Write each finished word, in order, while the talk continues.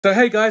So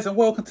hey guys, and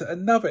welcome to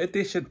another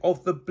edition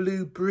of The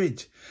Blue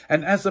Bridge.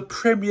 And as the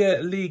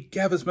Premier League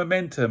gathers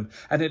momentum,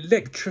 an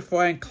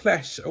electrifying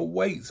clash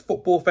awaits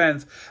football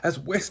fans as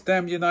West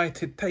Ham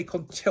United take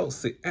on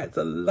Chelsea at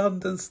the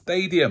London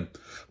Stadium.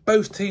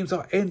 Both teams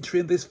are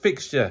entering this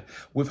fixture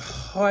with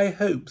high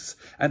hopes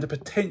and the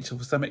potential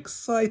for some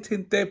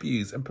exciting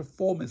debuts and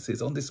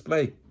performances on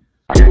display.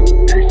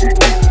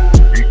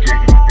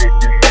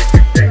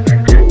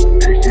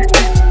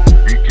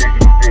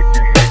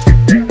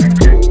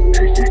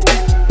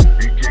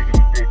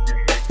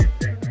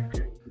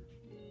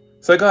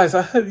 So guys,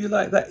 I hope you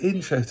like that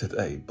intro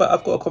today, but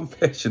I've got a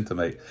confession to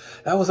make.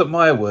 That wasn't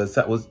my words,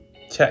 that was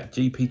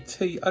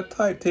ChatGPT. I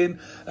typed in,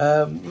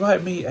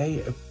 write me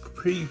a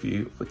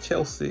preview for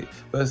Chelsea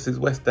versus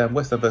West Ham,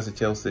 West Ham versus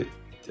Chelsea.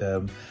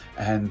 And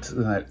you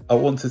know, I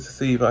wanted to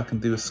see if I can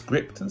do a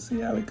script and see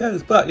how it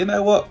goes. But you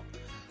know what?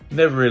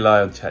 Never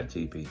rely on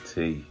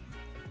ChatGPT.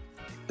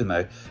 You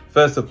know,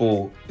 first of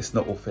all, it's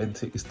not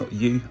authentic, it's not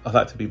you. I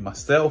like to be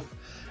myself,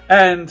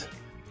 and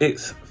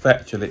it's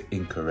factually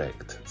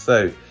incorrect.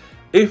 So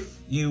if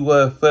you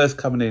were first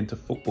coming into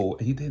football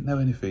and you didn't know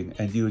anything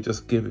and you were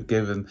just given,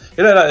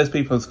 you know, like there's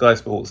people on Sky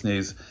Sports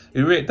News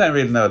who don't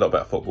really know a lot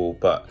about football,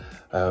 but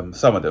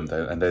some of them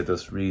don't, and they're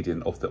just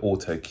reading off the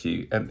auto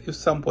cue. And if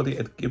somebody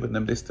had given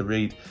them this to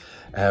read,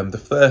 after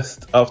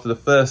the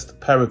first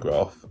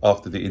paragraph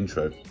after the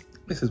intro,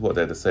 this is what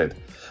they'd have said.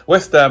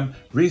 West Ham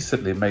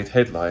recently made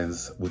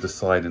headlines with the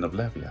signing of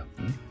Lavia.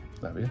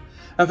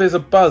 And there's a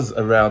buzz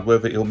around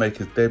whether he'll make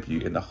his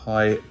debut in a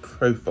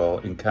high-profile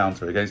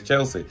encounter against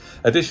Chelsea.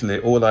 Additionally,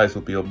 all eyes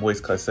will be on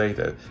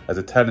Caicedo, as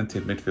a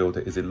talented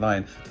midfielder is in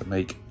line to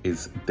make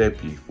his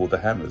debut for the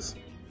Hammers.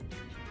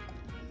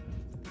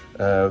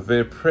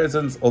 Their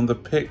presence on the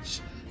pitch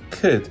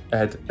could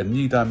add a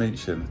new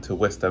dimension to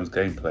West Ham's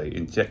gameplay,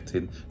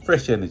 injecting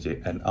fresh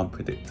energy and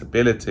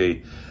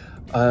unpredictability.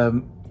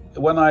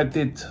 When I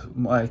did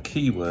my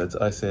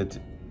keywords, I said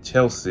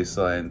Chelsea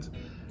signed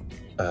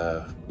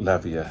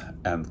Lavia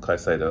and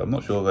Caicedo. I'm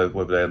not sure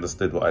whether they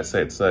understood what I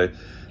said. So,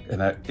 you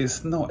know,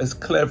 it's not as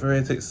clever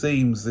as it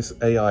seems, this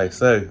AI.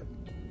 So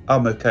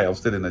I'm okay. I'm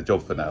still in a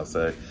job for now.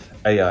 So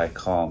AI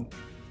can't,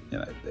 you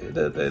know,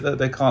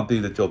 they can't do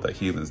the job that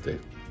humans do.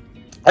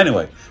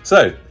 Anyway,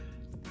 so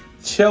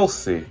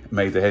Chelsea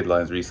made the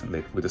headlines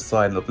recently with the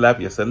signing of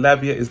Lavia. So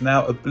Lavia is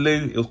now a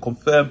Blue. It was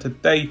confirmed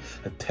today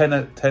at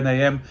 10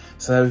 a.m.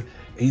 So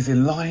he's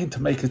in line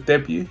to make his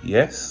debut,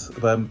 yes.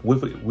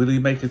 Will he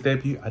make his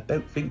debut? I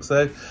don't think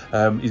so.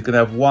 He's going to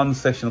have one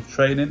session of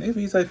training. If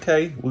he's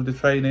okay with the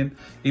training,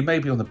 he may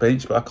be on the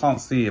bench, but I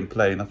can't see him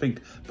playing. I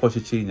think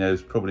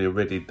Pochettino's probably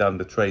already done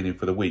the training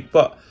for the week.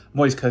 But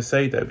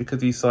Caicedo,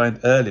 because he signed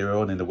earlier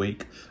on in the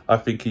week, I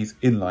think he's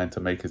in line to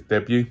make his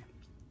debut.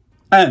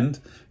 And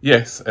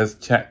yes, as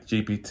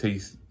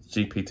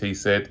ChatGPT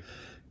said,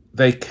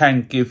 they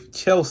can give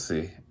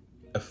Chelsea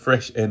a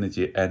fresh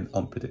energy and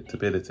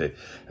unpredictability.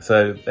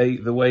 So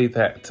the way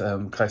that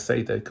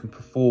Caicedo can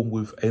perform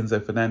with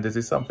Enzo Fernandez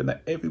is something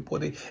that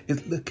everybody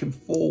is looking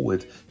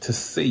forward to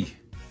see.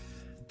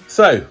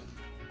 So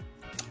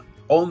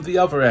on the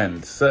other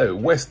end, so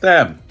West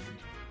Ham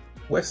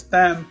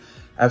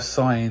have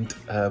signed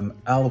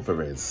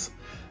Alvarez.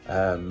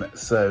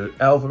 So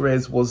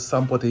Alvarez was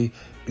somebody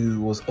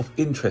who was of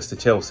interest to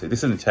Chelsea.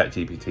 This isn't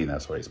ChatGPT now,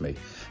 sorry, it's me.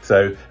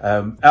 So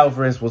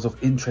Alvarez was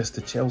of interest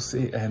to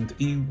Chelsea, and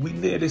we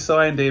nearly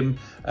signed him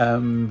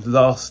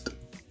last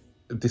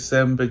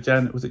December,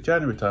 was it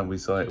January time we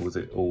signed? Was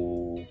it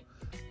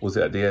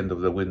at the end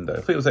of the window? I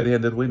think it was at the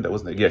end of the window,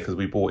 wasn't it? Yeah, because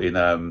we bought in,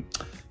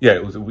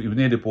 we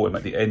nearly bought him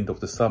at the end of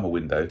the summer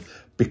window,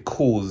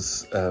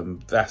 because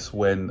that's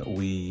when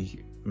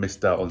we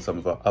missed out on some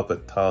of our other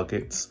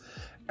targets.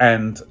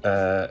 And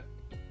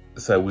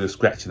so we were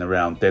scratching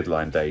around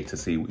deadline day to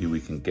see who we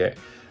can get.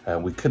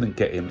 We couldn't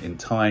get him in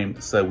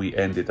time, so we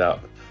ended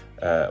up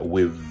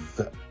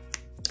with,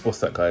 what's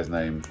that guy's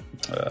name?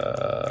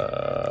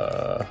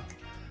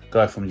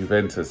 Guy from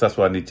Juventus. That's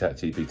why I need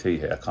ChatGPT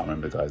here. I can't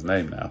remember the guy's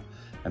name now.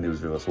 And he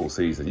was with us all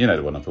season. You know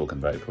the one I'm talking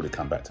about. He'll probably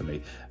come back to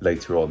me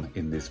later on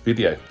in this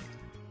video.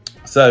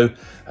 So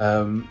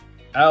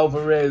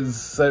Alvarez,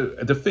 so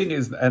the thing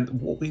is, and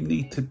what we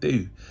need to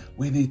do,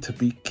 we need to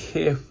be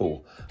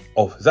careful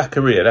of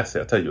Zakaria. That's it,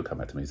 I'll tell you, you'll come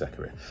back to me,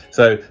 Zakaria.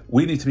 So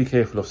we need to be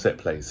careful of set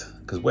plays,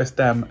 because West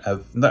Ham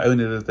have, not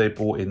only have they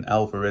brought in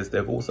Alvarez,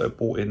 they've also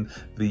brought in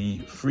the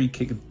free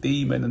kick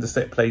demon and the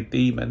set play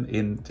demon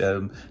in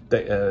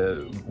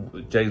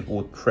James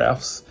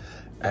Ward-Prowse,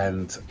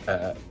 and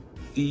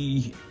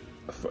he,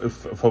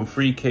 from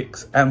free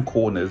kicks and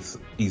corners,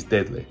 he's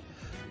deadly.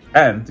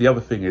 And the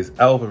other thing is,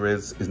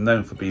 Alvarez is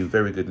known for being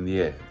very good in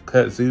the air.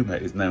 Kurt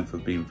Zouma is known for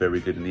being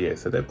very good in the air.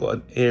 So they've got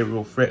an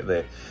aerial threat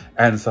there,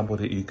 and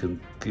somebody you can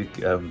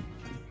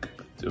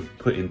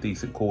put in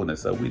decent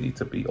corners. So we need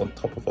to be on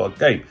top of our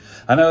game.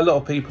 I know a lot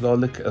of people are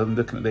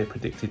looking at their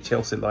predicted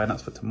Chelsea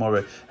lineups for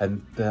tomorrow,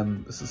 and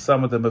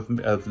some of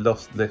them have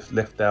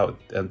left out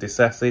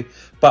Disasi.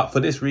 But for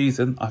this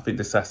reason, I think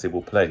Disasi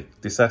will play.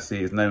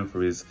 Disasi is known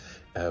for his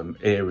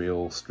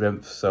aerial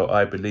strength, so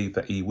I believe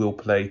that he will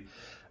play.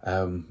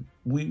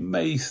 we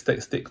may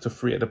stick to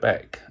 3 at the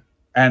back.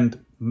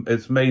 And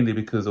it's mainly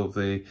because of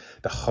the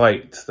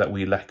height that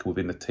we lack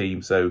within the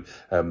team. So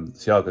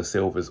Thiago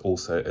Silva is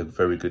also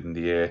very good in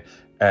the air.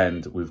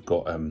 And we've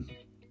got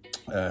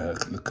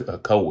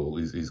Colwill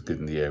is good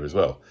in the air as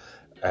well.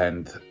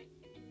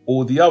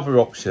 Or the other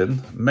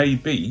option may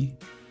be,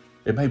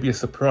 it may be a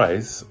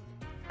surprise.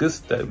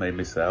 Gusto may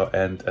miss out,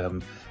 and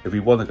if we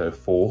want to go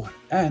 4,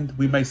 and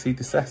we may see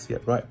Disassi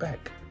at right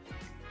back.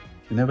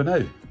 You never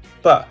know.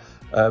 But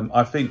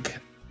I think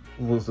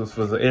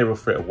for the aerial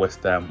threat of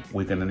West Ham,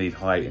 we're going to need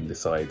height in the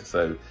side.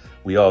 So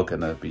we are going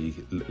to be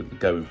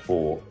going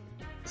for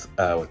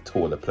our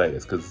taller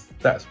players, because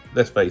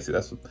let's face it,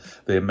 that's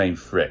their main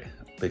threat.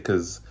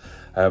 Because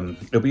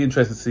it'll be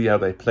interesting to see how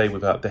they play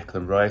without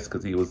Declan Rice,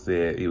 because he was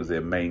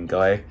their main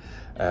guy.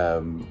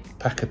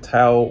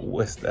 Paquetá,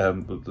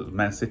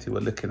 Man City were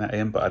looking at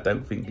him, but I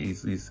don't think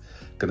he's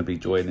going to be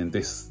joining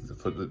this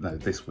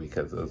week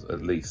at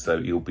least.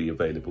 So he'll be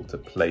available to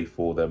play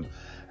for them.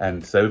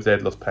 And so if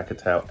they'd lost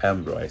Paquetá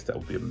and Rice, that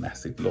would be a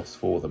massive loss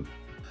for them.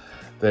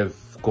 They've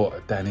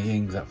got Danny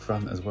Ings up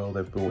front as well.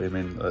 They've brought him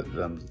in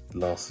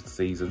last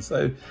season,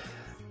 so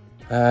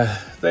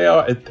they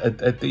are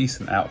a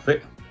decent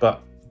outfit.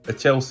 But a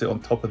Chelsea on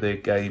top of their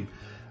game,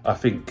 I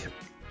think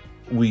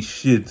we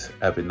should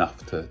have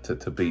enough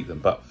to beat them.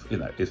 But you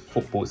know, it's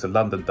football. It's a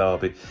London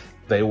derby.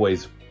 They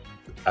always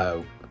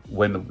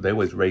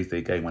raise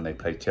their game when they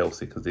play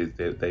Chelsea, because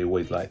they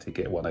always like to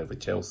get one over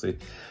Chelsea,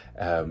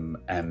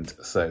 and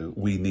so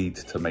we need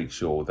to make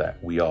sure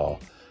that we are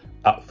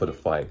up for the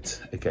fight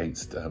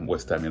against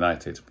West Ham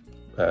United.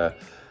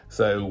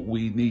 So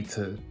we need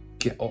to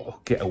get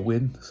a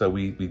win. So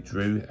we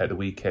drew at the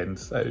weekend,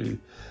 so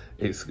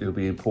it'll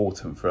be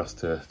important for us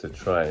to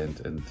try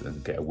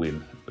and get a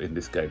win in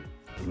this game.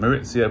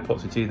 Maurizio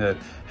Pochettino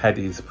had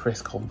his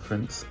press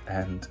conference,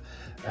 and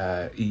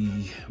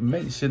he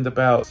mentioned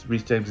about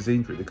Reece James's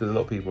injury, because a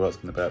lot of people were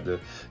asking about the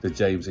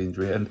James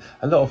injury, and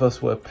a lot of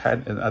us were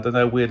panicking. I don't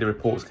know where the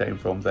reports came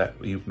from that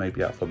he may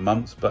be out for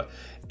months, but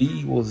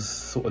he was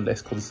sort of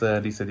less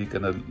concerned. He said he's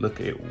going to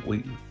look at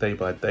it day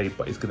by day,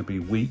 but it's going to be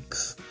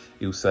weeks,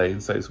 he was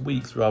saying. So it's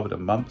weeks rather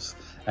than months,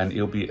 and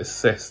he'll be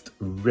assessed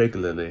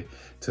regularly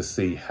to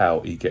see how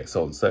he gets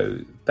on. So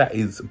that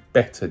is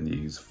better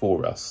news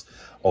for us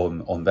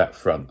on that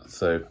front.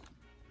 So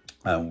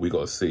we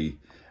got to see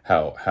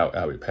how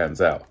it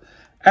pans out.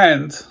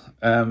 And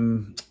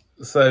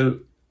so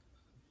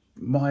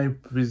my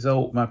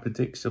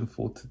prediction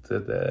for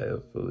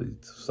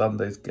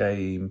Sunday's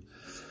game,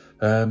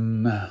 it's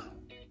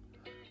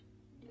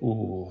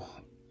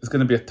going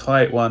to be a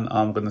tight one.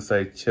 I'm going to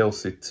say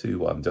Chelsea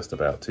 2-1, just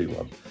about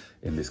 2-1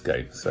 in this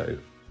game. So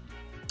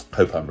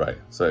hope I'm right.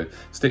 So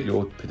stick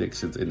your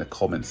predictions in the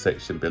comment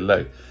section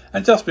below.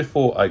 And just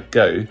before I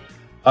go,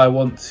 I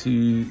want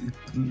to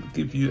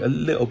give you a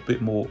little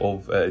bit more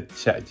of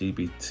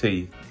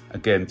ChatGPT,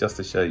 again, just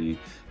to show you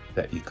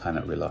that you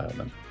cannot rely on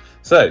them.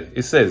 So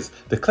it says,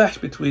 the clash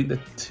between the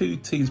two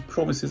teams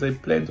promises a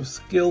blend of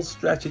skill,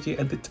 strategy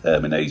and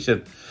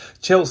determination.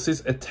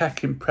 Chelsea's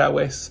attacking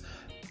prowess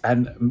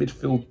and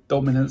midfield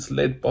dominance,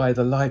 led by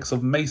the likes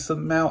of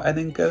Mason Mount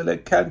and N'Golo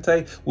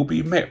Kante, will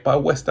be met by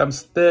West Ham's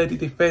sturdy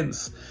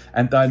defence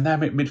and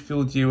dynamic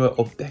midfield duo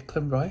of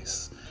Declan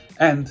Rice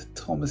and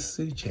Thomas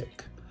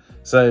Souček.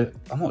 So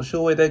I'm not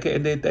sure where they're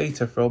getting their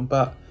data from,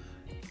 but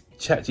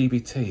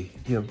ChatGPT,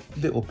 you're a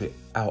little bit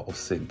out of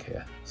sync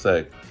here.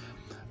 So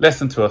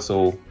lesson to us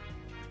all,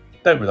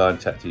 don't rely on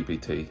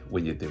ChatGPT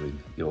when you're doing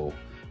your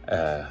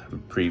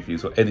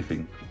previews or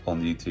anything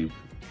on YouTube.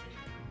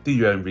 Do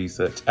your own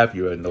research, have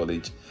your own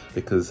knowledge,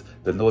 because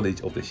the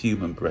knowledge of the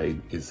human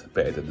brain is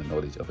better than the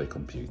knowledge of a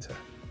computer.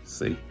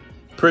 See,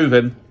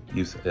 proven,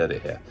 you've heard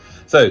it here.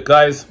 So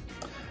guys,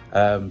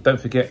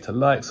 don't forget to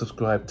like,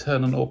 subscribe,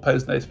 turn on all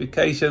post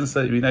notifications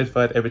so you'll be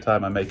notified every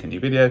time I make a new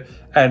video,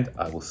 and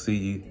I will see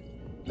you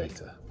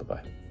later.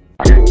 Bye-bye.